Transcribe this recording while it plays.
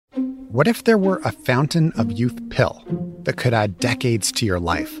What if there were a fountain of youth pill that could add decades to your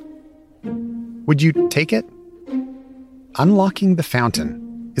life? Would you take it? Unlocking the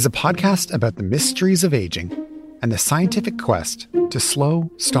Fountain is a podcast about the mysteries of aging and the scientific quest to slow,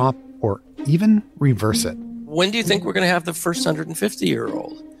 stop, or even reverse it. When do you think we're going to have the first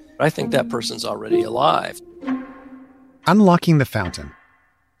 150-year-old? I think that person's already alive. Unlocking the Fountain.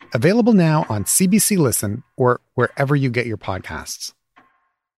 Available now on CBC Listen or wherever you get your podcasts.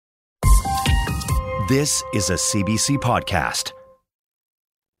 This is a CBC podcast.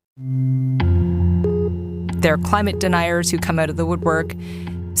 There are climate deniers who come out of the woodwork.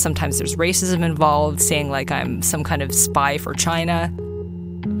 Sometimes there's racism involved, saying like I'm some kind of spy for China.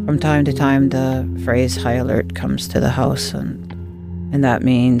 From time to time, the phrase high alert comes to the house, and that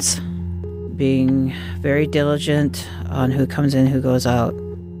means being very diligent on who comes in, who goes out.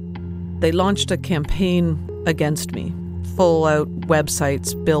 They launched a campaign against me. Full-out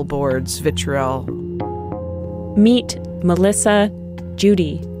websites, billboards, vitriol. Meet Melissa,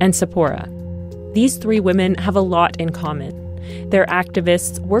 Judy, and Tzeporah. These three women have a lot in common. They're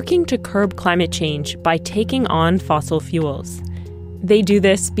activists working to curb climate change by taking on fossil fuels. They do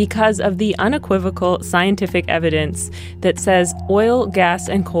this because of the unequivocal scientific evidence that says oil, gas,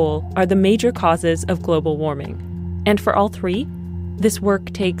 and coal are the major causes of global warming. And for all three, this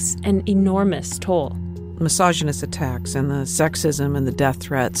work takes an enormous toll. Misogynist attacks and the sexism and the death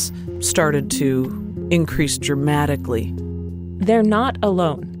threats started to increase dramatically. They're not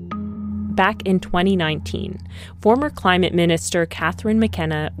alone. Back in 2019, former Climate Minister Catherine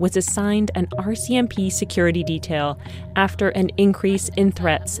McKenna was assigned an RCMP security detail after an increase in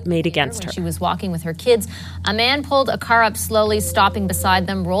threats made against her. She was walking with her kids. A man pulled a car up slowly, stopping beside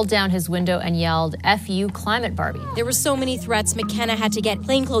them, rolled down his window and yelled, "F you, Climate Barbie." There were so many threats, McKenna had to get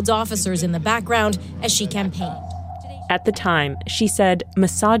plainclothes officers in the background as she campaigned. At the time, she said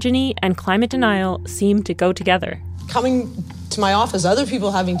misogyny and climate denial seemed to go together. Coming to my office, other people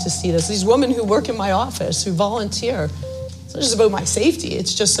having to see this, these women who work in my office, who volunteer. It's not just about my safety,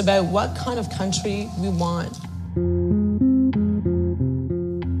 it's just about what kind of country we want.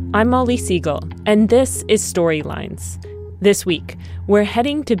 I'm Molly Segal, and this is Storylines. This week, we're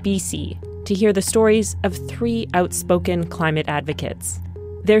heading to BC to hear the stories of three outspoken climate advocates.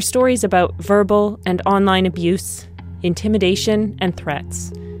 Their stories about verbal and online abuse, intimidation, and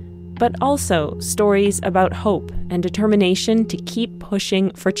threats. But also stories about hope and determination to keep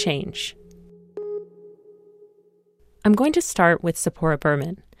pushing for change. I'm going to start with Tzeporah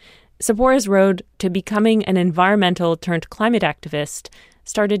Berman. Tzeporah's road to becoming an environmental-turned-climate activist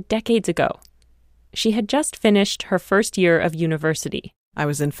started decades ago. She had just finished her first year of university. I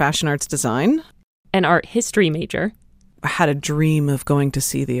was in fashion arts design. An art history major. I had a dream of going to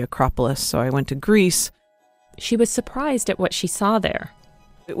see the Acropolis, so I went to Greece. She was surprised at what she saw there.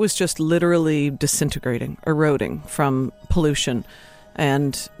 It was just literally disintegrating, eroding from pollution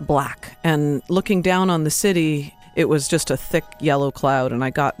and black. And looking down on the city, it was just a thick yellow cloud. And I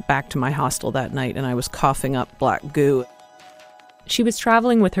got back to my hostel that night and I was coughing up black goo. She was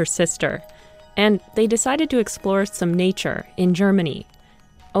traveling with her sister, and they decided to explore some nature in Germany,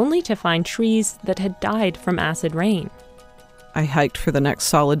 only to find trees that had died from acid rain. I hiked for the next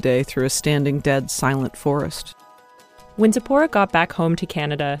solid day through a standing dead silent forest. When Tzeporah got back home to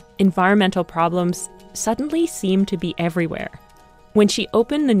Canada, environmental problems suddenly seemed to be everywhere. When she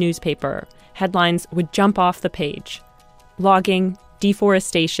opened the newspaper, headlines would jump off the page. Logging,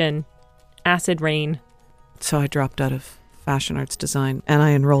 deforestation, acid rain. So I dropped out of fashion arts design and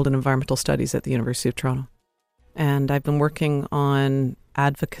I enrolled in environmental studies at the University of Toronto. And I've been working on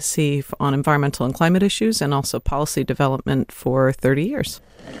advocacy on environmental and climate issues and also policy development for 30 years.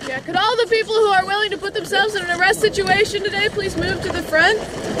 Yeah, could all the people who are willing to put themselves in an arrest situation today please move to the front?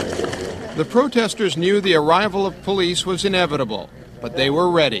 The protesters knew the arrival of police was inevitable, but they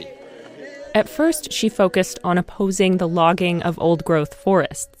were ready. At first, she focused on opposing the logging of old-growth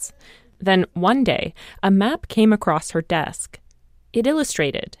forests. Then one day, a map came across her desk. It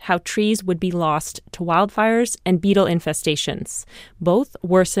illustrated how trees would be lost to wildfires and beetle infestations, both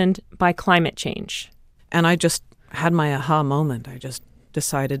worsened by climate change. And I just had my aha moment. I just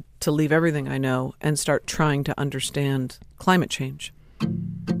decided to leave everything I know and start trying to understand climate change.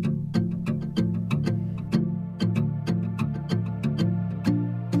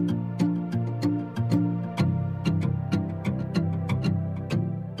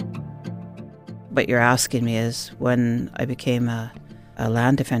 What you're asking me is when I became a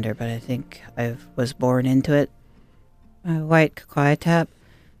land defender, but I think I was born into it. White Kakaitap,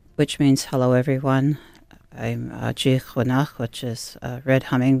 which means hello everyone. I'm Jihunach, which is a red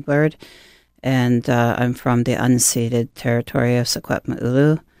hummingbird, and I'm from the unceded territory of Secwepemc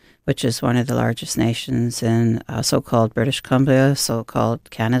Ulu, which is one of the largest nations in so-called British Columbia, so-called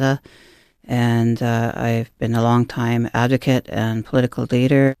Canada. And I've been a long-time advocate and political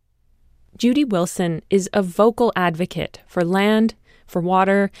leader. Judy Wilson is a vocal advocate for land, for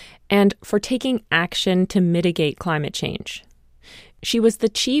water, and for taking action to mitigate climate change. She was the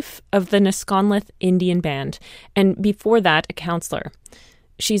chief of the Nisconlith Indian Band, and before that, a counselor.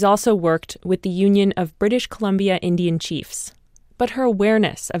 She's also worked with the Union of British Columbia Indian Chiefs. But her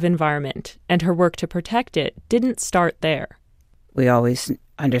awareness of environment and her work to protect it didn't start there. We always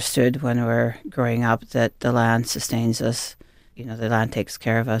understood when we were growing up that the land sustains us. You know, the land takes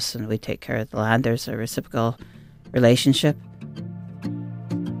care of us and we take care of the land. There's a reciprocal relationship.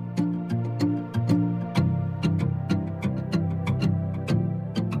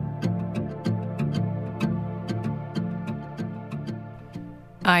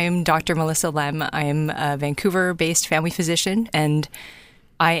 I'm Dr. Melissa Lem. I'm a Vancouver-based family physician, and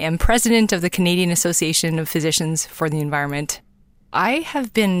I am president of the Canadian Association of Physicians for the Environment. I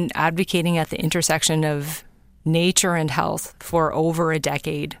have been advocating at the intersection of nature and health for over a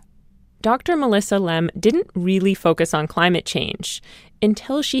decade. Dr. Melissa Lem didn't really focus on climate change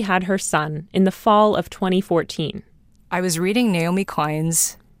until she had her son in the fall of 2014. I was reading Naomi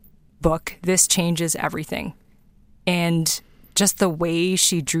Klein's book, This Changes Everything, and just the way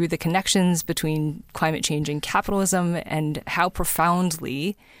she drew the connections between climate change and capitalism and how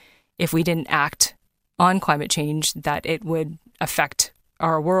profoundly, if we didn't act on climate change, that it would affect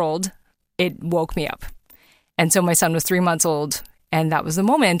our world, it woke me up. And so my son was 3 months old, and that was the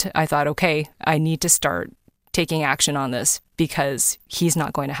moment I thought, okay, I need to start taking action on this because he's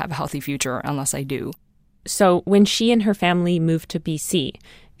not going to have a healthy future unless I do. So when she and her family moved to BC,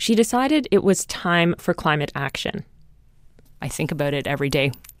 she decided it was time for climate action. I think about it every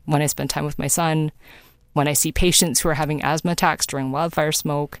day when I spend time with my son, when I see patients who are having asthma attacks during wildfire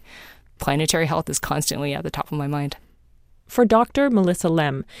smoke. Planetary health is constantly at the top of my mind. For Dr. Melissa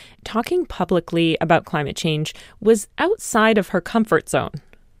Lem, talking publicly about climate change was outside of her comfort zone.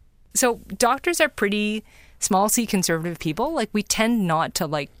 So doctors are pretty small C conservative people. Like, we tend not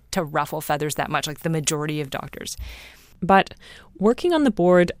to ruffle feathers that much, like the majority of doctors. But working on the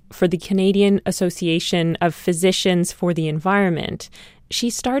board for the Canadian Association of Physicians for the Environment, she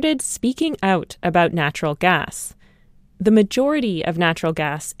started speaking out about natural gas. The majority of natural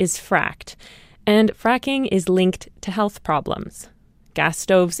gas is fracked, and fracking is linked to health problems. Gas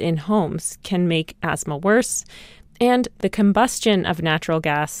stoves in homes can make asthma worse, and the combustion of natural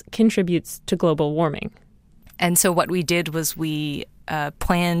gas contributes to global warming. And so what we did was we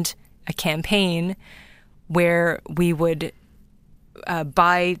planned a campaign where we would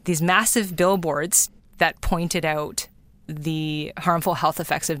buy these massive billboards that pointed out the harmful health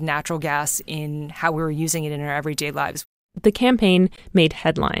effects of natural gas in how we were using it in our everyday lives. The campaign made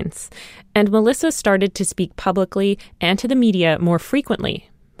headlines, and Melissa started to speak publicly and to the media more frequently,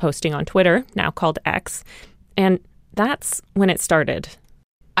 posting on Twitter, now called X, and that's when it started.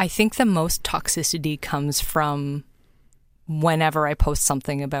 I think the most toxicity comes from whenever I post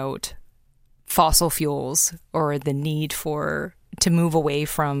something about fossil fuels or the need to move away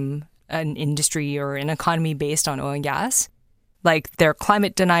from an industry or an economy based on oil and gas. Like, there are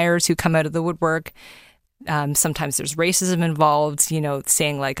climate deniers who come out of the woodwork. Sometimes there's racism involved,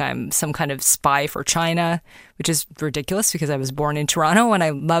 saying like I'm some kind of spy for China, which is ridiculous because I was born in Toronto and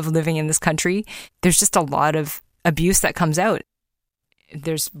I love living in this country. There's just a lot of abuse that comes out.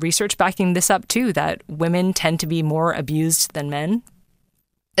 There's research backing this up too, that women tend to be more abused than men,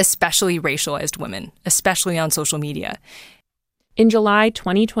 especially racialized women, especially on social media. In July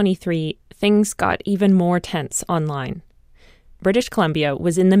 2023, things got even more tense online. British Columbia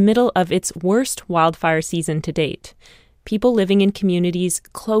was in the middle of its worst wildfire season to date. People living in communities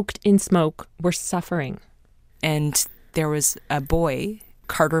cloaked in smoke were suffering. And there was a boy,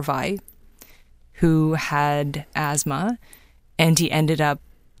 Carter Vi, who had asthma, and he ended up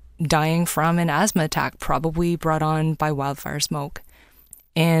dying from an asthma attack, probably brought on by wildfire smoke.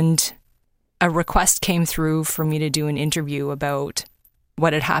 And a request came through for me to do an interview about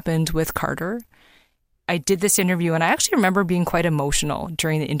what had happened with Carter. I did this interview, and I actually remember being quite emotional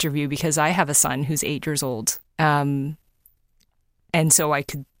during the interview because I have a son who's 8 years old. And so I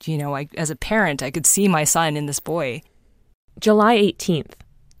could, as a parent, I could see my son in this boy. July 18th.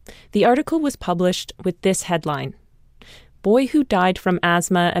 The article was published with this headline: Boy who died from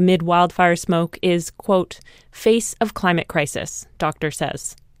asthma amid wildfire smoke is, quote, face of climate crisis, doctor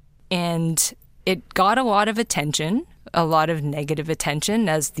says. And it got a lot of attention, a lot of negative attention,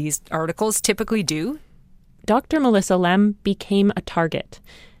 as these articles typically do. Dr. Melissa Lem became a target.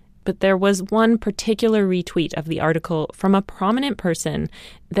 But there was one particular retweet of the article from a prominent person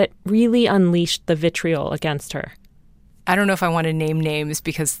that really unleashed the vitriol against her. I don't know if I want to name names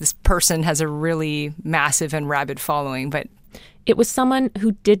because this person has a really massive and rabid following, but it was someone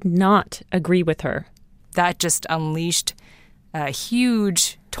who did not agree with her. That just unleashed a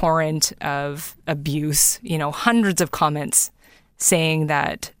huge torrent of abuse, hundreds of comments saying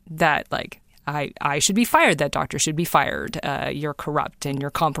that like, I should be fired, that doctor should be fired, you're corrupt and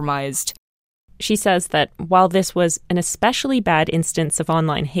you're compromised. She says that while this was an especially bad instance of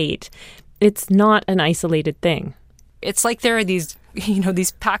online hate, it's not an isolated thing. It's like there are these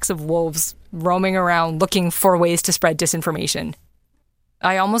packs of wolves roaming around looking for ways to spread disinformation.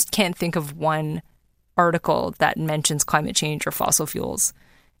 I almost can't think of one article that mentions climate change or fossil fuels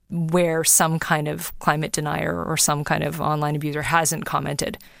where some kind of climate denier or some kind of online abuser hasn't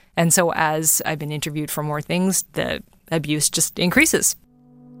commented. And so as I've been interviewed for more things, the abuse just increases.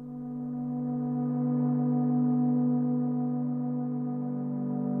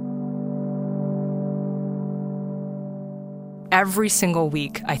 Every single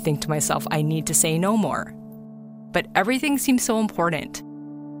week, I think to myself, I need to say no more. But everything seems so important.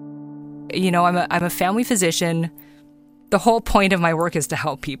 I'm a family physician. The whole point of my work is to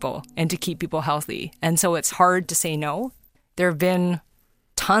help people and to keep people healthy. And so it's hard to say no. There have been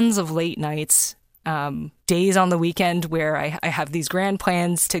tons of late nights, days on the weekend where I have these grand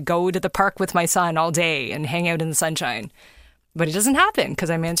plans to go to the park with my son all day and hang out in the sunshine. But it doesn't happen because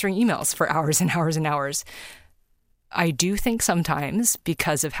I'm answering emails for hours and hours and hours. I do think sometimes,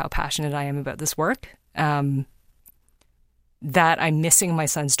 because of how passionate I am about this work, that I'm missing my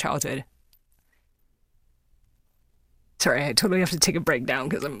son's childhood. Sorry, I totally have to take a break down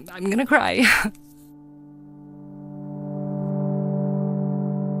because I'm going to cry.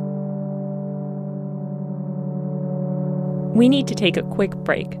 We need to take a quick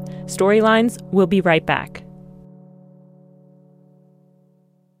break. Storylines will be right back.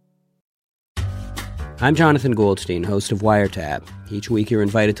 I'm Jonathan Goldstein, host of Wiretap. Each week you're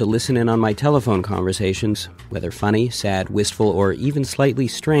invited to listen in on my telephone conversations, whether funny, sad, wistful, or even slightly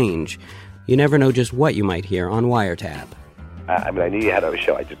strange. You never know just what you might hear on Wiretap. I knew you had a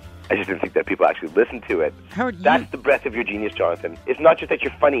show. I just didn't think that people actually listened to it. That's the breadth of your genius, Jonathan. It's not just that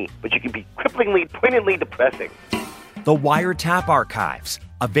you're funny, but you can be cripplingly, poignantly depressing. The Wiretap Archives,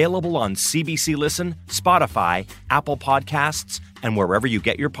 available on CBC Listen, Spotify, Apple Podcasts, and wherever you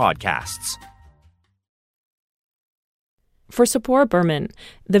get your podcasts. For Tzeporah Berman,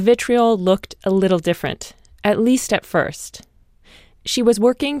 the vitriol looked a little different, at least at first. She was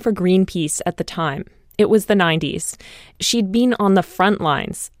working for Greenpeace at the time. It was the 90s. She'd been on the front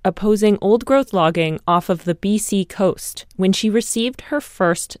lines, opposing old-growth logging off of the BC coast when she received her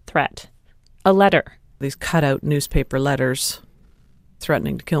first threat. A letter. These cut-out newspaper letters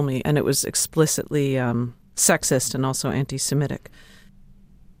threatening to kill me, and it was explicitly sexist and also anti-Semitic.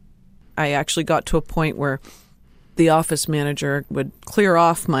 I actually got to a point where the office manager would clear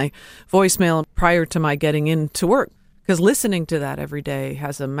off my voicemail prior to my getting into work, because listening to that every day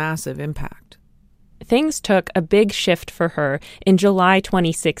has a massive impact. Things took a big shift for her in July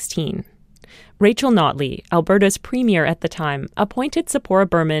 2016. Rachel Notley, Alberta's premier at the time, appointed Tzeporah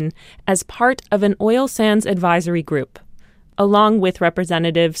Berman as part of an oil sands advisory group, along with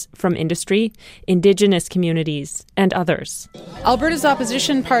representatives from industry, Indigenous communities, and others. Alberta's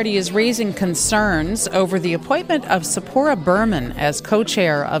opposition party is raising concerns over the appointment of Tzeporah Berman as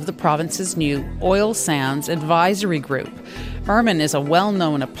co-chair of the province's new oil sands advisory group. Berman is a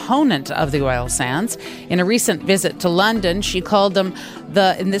well-known opponent of the oil sands. In a recent visit to London, she called them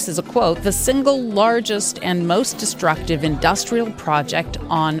and this is a quote, the single largest and most destructive industrial project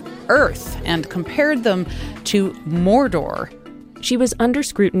on Earth, and compared them to Mordor. She was under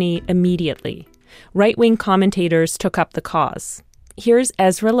scrutiny immediately. Right-wing commentators took up the cause. Here's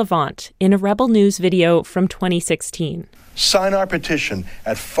Ezra Levant in a Rebel News video from 2016. Sign our petition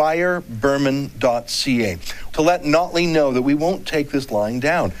at fireberman.ca to let Notley know that we won't take this lying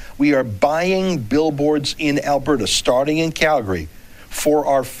down. We are buying billboards in Alberta, starting in Calgary, for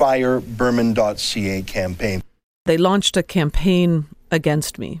our fireberman.ca campaign. They launched a campaign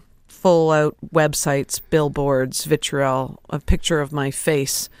against me. Full-out websites, billboards, vitriol, a picture of my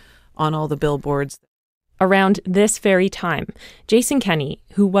face on all the billboards. Around this very time, Jason Kenney,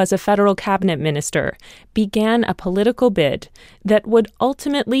 who was a federal cabinet minister, began a political bid that would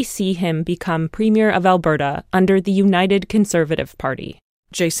ultimately see him become Premier of Alberta under the United Conservative Party.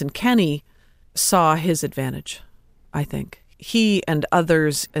 Jason Kenney saw his advantage, I think. He and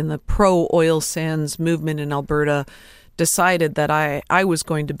others in the pro-oil sands movement in Alberta decided that I was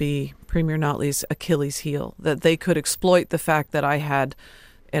going to be Premier Notley's Achilles heel, that they could exploit the fact that I had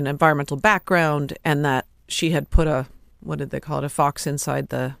an environmental background, and that she had put a fox inside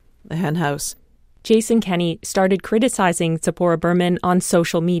the hen house. Jason Kenney started criticizing Tzeporah Berman on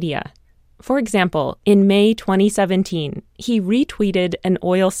social media. For example, in May 2017, he retweeted an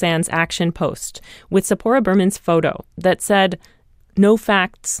oil sands action post with Tzeporah Berman's photo that said, "No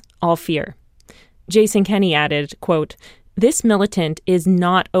facts, all fear." Jason Kenney added, quote, "This militant is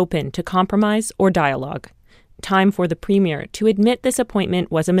not open to compromise or dialogue. Time for the premier to admit this appointment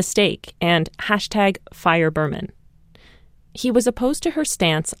was a mistake and #FireBerman." He was opposed to her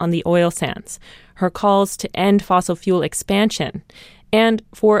stance on the oil sands, her calls to end fossil fuel expansion, and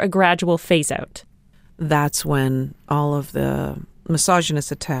for a gradual phase-out. That's when all of the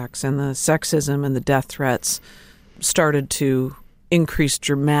misogynist attacks and the sexism and the death threats started to increase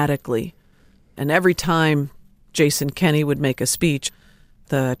dramatically. And every time Jason Kenney would make a speech,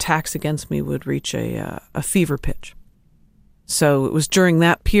 the attacks against me would reach a fever pitch. So it was during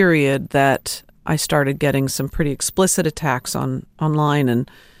that period that I started getting some pretty explicit attacks online and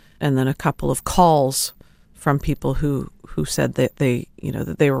then a couple of calls from people who said that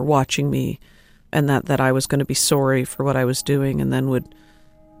they were watching me and that I was going to be sorry for what I was doing, and then would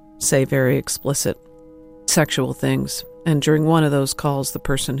say very explicit sexual things. And during one of those calls, the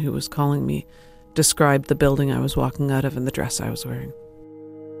person who was calling me described the building I was walking out of and the dress I was wearing.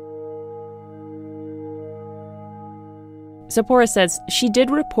 Tzeporah says she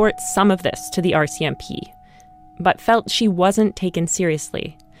did report some of this to the RCMP, but felt she wasn't taken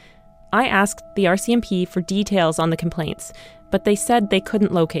seriously. I asked the RCMP for details on the complaints, but they said they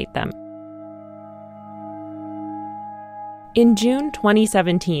couldn't locate them. In June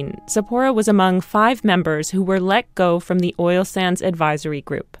 2017, Tzeporah was among 5 members who were let go from the Oil Sands Advisory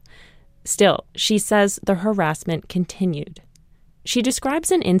Group. Still, she says the harassment continued. She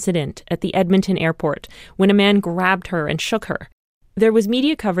describes an incident at the Edmonton airport when a man grabbed her and shook her. There was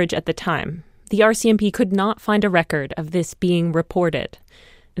media coverage at the time. The RCMP could not find a record of this being reported.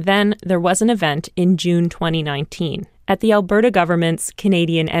 Then there was an event in June 2019 at the Alberta government's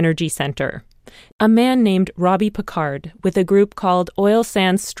Canadian Energy Centre. A man named Robbie Picard, with a group called Oil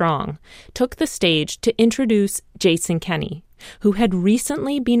Sands Strong, took the stage to introduce Jason Kenney, who had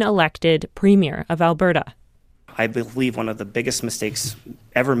recently been elected Premier of Alberta. I believe one of the biggest mistakes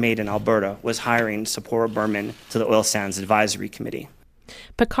ever made in Alberta was hiring Tzeporah Berman to the Oil Sands Advisory Committee.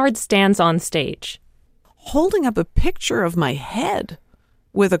 Picard stands on stage, holding up a picture of my head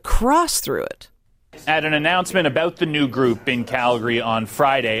with a cross through it. At an announcement about the new group in Calgary on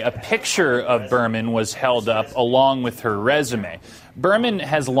Friday, a picture of Berman was held up along with her resume. Berman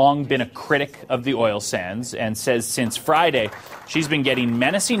has long been a critic of the oil sands and says since Friday she's been getting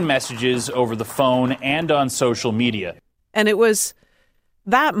menacing messages over the phone and on social media. And it was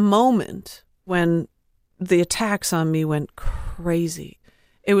that moment when the attacks on me went crazy.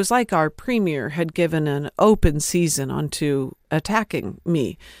 It was like our premier had given an open season onto attacking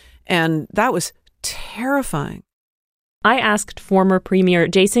me. And that was terrifying. I asked former Premier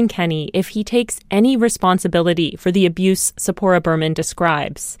Jason Kenney if he takes any responsibility for the abuse Tzeporah Berman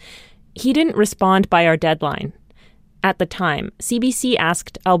describes. He didn't respond by our deadline. At the time, CBC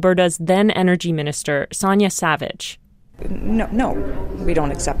asked Alberta's then Energy Minister, Sonia Savage. No, we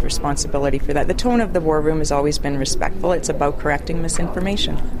don't accept responsibility for that. The tone of the war room has always been respectful. It's about correcting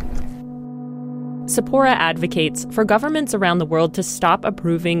misinformation. Tzeporah advocates for governments around the world to stop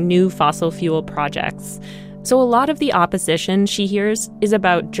approving new fossil fuel projects. So a lot of the opposition she hears is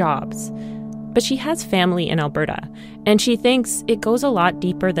about jobs. But she has family in Alberta, and she thinks it goes a lot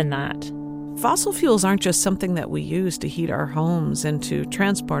deeper than that. Fossil fuels aren't just something that we use to heat our homes and to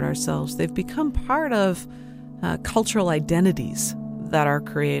transport ourselves. They've become part of cultural identities that are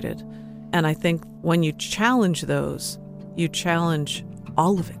created. And I think when you challenge those, you challenge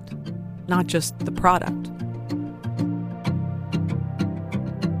all of it, not just the product.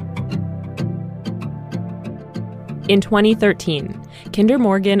 In 2013, Kinder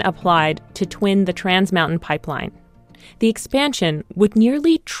Morgan applied to twin the Trans Mountain Pipeline. The expansion would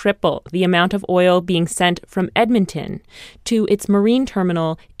nearly triple the amount of oil being sent from Edmonton to its marine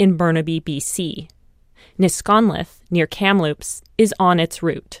terminal in Burnaby, BC. Nisconlith, near Kamloops, is on its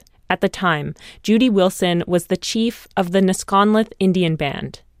route. At the time, Judy Wilson was the chief of the Nisconlith Indian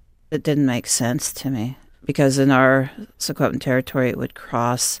Band. It didn't make sense to me because in our Secwepemc territory, it would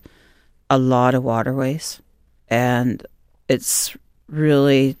cross a lot of waterways, and it's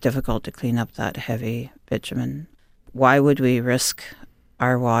really difficult to clean up that heavy bitumen. Why would we risk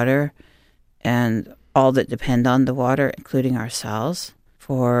our water and all that depend on the water, including ourselves,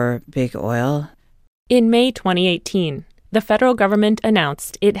 for big oil? In May 2018, the federal government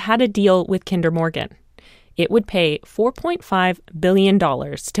announced it had a deal with Kinder Morgan. it would pay $4.5 billion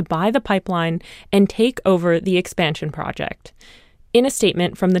to buy the pipeline and take over the expansion project. In a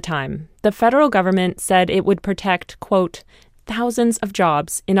statement from the time, the federal government said it would protect, quote, thousands of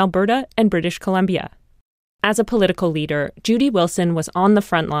jobs in Alberta and British Columbia. As a political leader, Judy Wilson was on the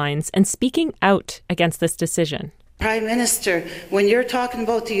front lines and speaking out against this decision. Prime Minister, when you're talking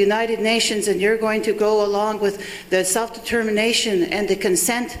about the United Nations and you're going to go along with the self-determination and the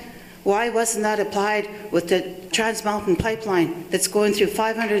consent, why wasn't that applied with the Trans Mountain Pipeline that's going through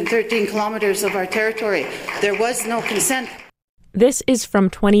 513 kilometers of our territory? There was no consent. This is from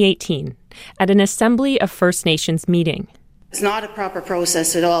 2018 at an Assembly of First Nations meeting. It's not a proper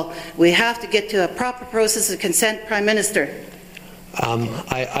process at all. We have to get to a proper process of consent, Prime Minister.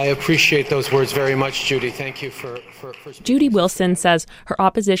 I appreciate those words very much, Judy. Thank you for... Judy Wilson says her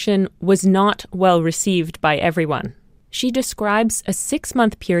opposition was not well received by everyone. She describes a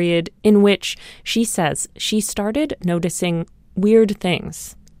 6-month period in which she says she started noticing weird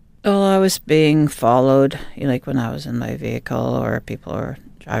things. Well, I was being followed, like when I was in my vehicle or people were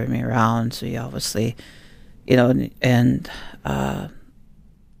driving me around. So you obviously, and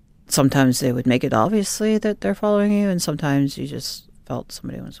sometimes they would make it obviously that they're following you, and sometimes you just felt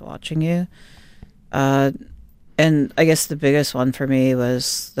somebody was watching you. And I guess the biggest one for me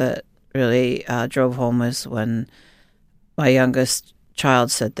was that really drove home was when my youngest child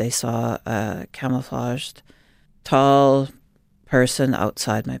said they saw a camouflaged, tall person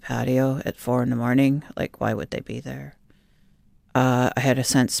outside my patio at 4 a.m. Like, why would they be there? I had a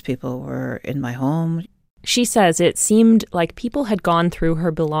sense people were in my home. She says it seemed like people had gone through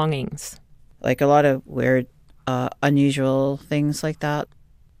her belongings. Like a lot of weird, unusual things like that.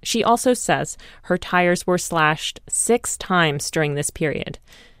 She also says her tires were slashed 6 times during this period.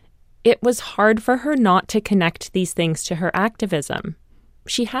 It was hard for her not to connect these things to her activism.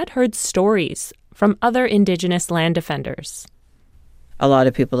 She had heard stories from other Indigenous land defenders. A lot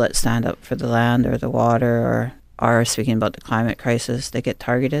of people that stand up for the land or the water or are speaking about the climate crisis, they get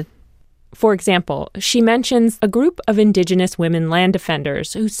targeted. For example, she mentions a group of Indigenous women land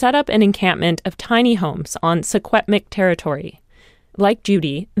defenders who set up an encampment of tiny homes on Secwepemc territory. Like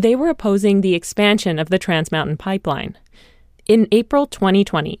Judy, they were opposing the expansion of the Trans Mountain Pipeline. In April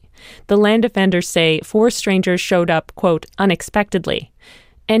 2020, the land defenders say 4 strangers showed up, quote, unexpectedly,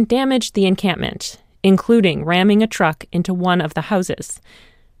 and damaged the encampment, including ramming a truck into one of the houses.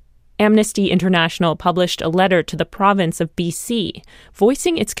 Amnesty International published a letter to the province of BC,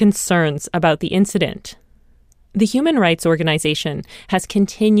 voicing its concerns about the incident. The human rights organization has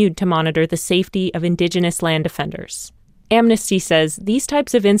continued to monitor the safety of Indigenous land defenders. Amnesty says these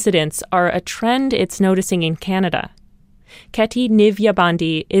types of incidents are a trend it's noticing in Canada. Keti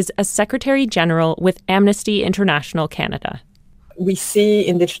Nivyabandi is a Secretary General with Amnesty International Canada. We see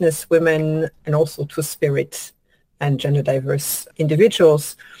Indigenous women and also Two-Spirit and gender diverse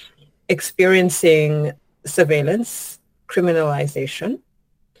individuals experiencing surveillance, criminalization,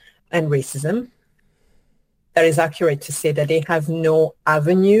 and racism. That is accurate to say that they have no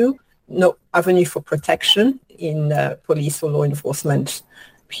avenue for protection in police or law enforcement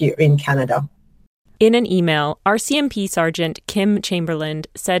here in Canada. In an email, RCMP Sergeant Kim Chamberlain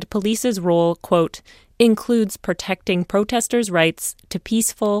said police's role, quote, includes protecting protesters' rights to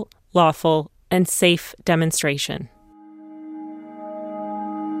peaceful, lawful, and safe demonstration.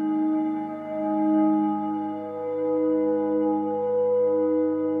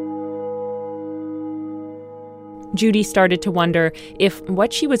 Judy started to wonder if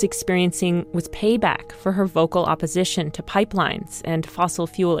what she was experiencing was payback for her vocal opposition to pipelines and fossil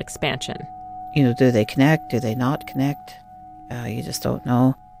fuel expansion. Do they connect? Do they not connect? You just don't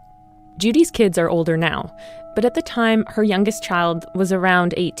know. Judy's kids are older now, but at the time, her youngest child was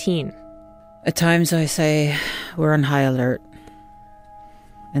around 18. At times I say we're on high alert.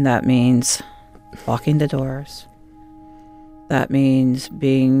 And that means locking the doors. That means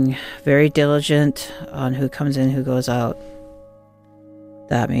being very diligent on who comes in, who goes out.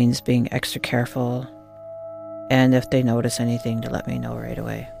 That means being extra careful. And if they notice anything, to let me know right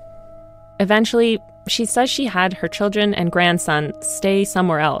away. Eventually, she says she had her children and grandson stay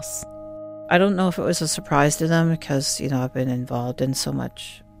somewhere else. I don't know if it was a surprise to them because, I've been involved in so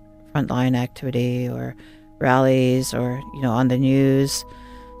much frontline activity or rallies or, on the news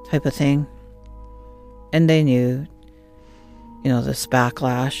type of thing. And they knew, this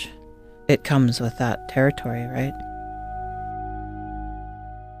backlash, it comes with that territory, right?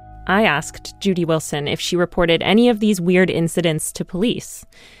 I asked Judy Wilson if she reported any of these weird incidents to police.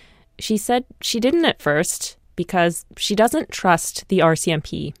 She said she didn't at first because she doesn't trust the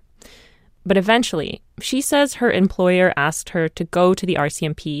RCMP. But eventually, she says her employer asked her to go to the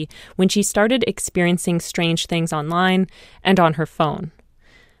RCMP when she started experiencing strange things online and on her phone.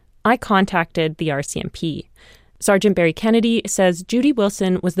 I contacted the RCMP. Sergeant Barry Kennedy says Judy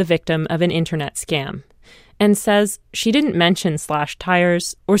Wilson was the victim of an internet scam and says she didn't mention slashed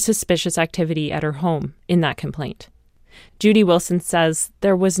tires or suspicious activity at her home in that complaint. Judy Wilson says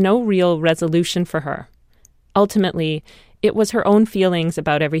there was no real resolution for her. Ultimately, it was her own feelings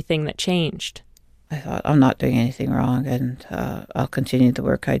about everything that changed. I thought, I'm not doing anything wrong, and I'll continue the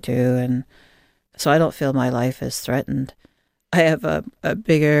work I do, and so I don't feel my life is threatened. I have a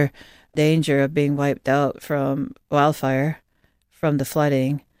bigger danger of being wiped out from wildfire, from the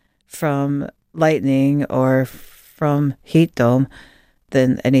flooding, from lightning, or from heat dome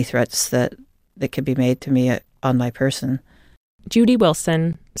than any threats that could be made to me on my person. Judy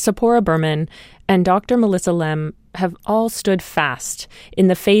Wilson, Tzeporah Berman, and Dr. Melissa Lem have all stood fast in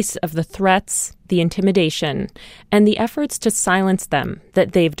the face of the threats, the intimidation, and the efforts to silence them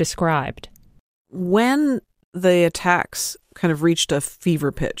that they've described. When the attacks kind of reached a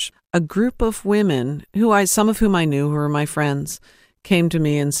fever pitch, a group of women, some of whom I knew, who were my friends, came to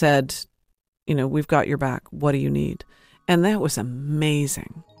me and said, we've got your back. What do you need? And that was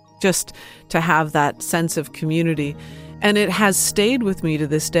amazing, just to have that sense of community. And it has stayed with me to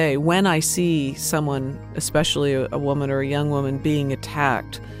this day. When I see someone, especially a woman or a young woman, being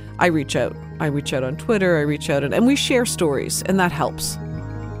attacked, I reach out. I reach out on Twitter, I reach out, and we share stories, and that helps.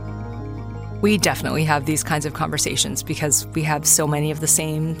 We definitely have these kinds of conversations because we have so many of the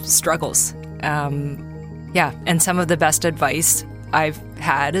same struggles. And some of the best advice I've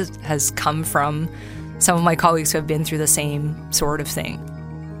had has come from some of my colleagues who have been through the same sort of thing.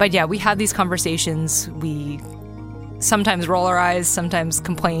 But yeah, we have these conversations. We sometimes roll our eyes, sometimes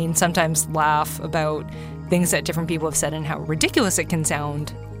complain, sometimes laugh about things that different people have said and how ridiculous it can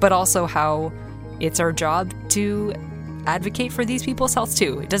sound, but also how it's our job to advocate for these people's health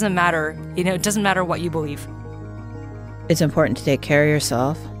too. It doesn't matter, it doesn't matter what you believe. It's important to take care of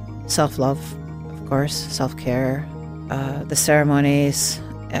yourself. Self-love, of course, self-care, the ceremonies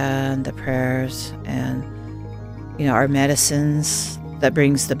and the prayers and, our medicines, that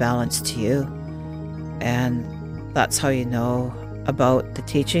brings the balance to you. And that's how you know about the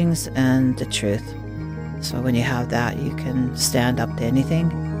teachings and the truth. So when you have that, you can stand up to anything.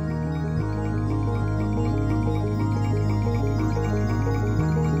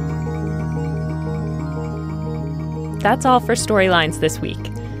 That's all for Storylines this week.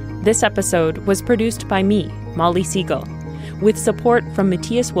 This episode was produced by me, Molly Segal, with support from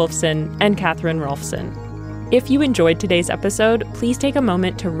Matthias Wolfson and Catherine Rolfson. If you enjoyed today's episode, please take a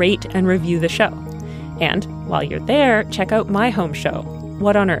moment to rate and review the show. And while you're there, check out my home show,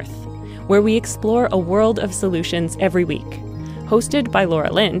 What on Earth, where we explore a world of solutions every week. Hosted by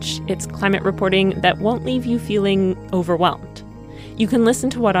Laura Lynch, it's climate reporting that won't leave you feeling overwhelmed. You can listen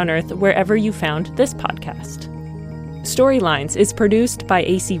to What on Earth wherever you found this podcast. Storylines is produced by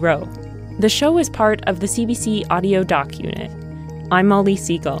AC Rowe. The show is part of the CBC Audio Doc Unit. I'm Molly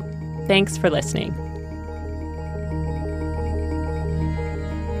Segal. Thanks for listening.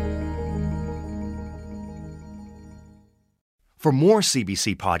 For more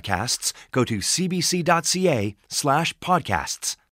CBC podcasts, go to cbc.ca/podcasts.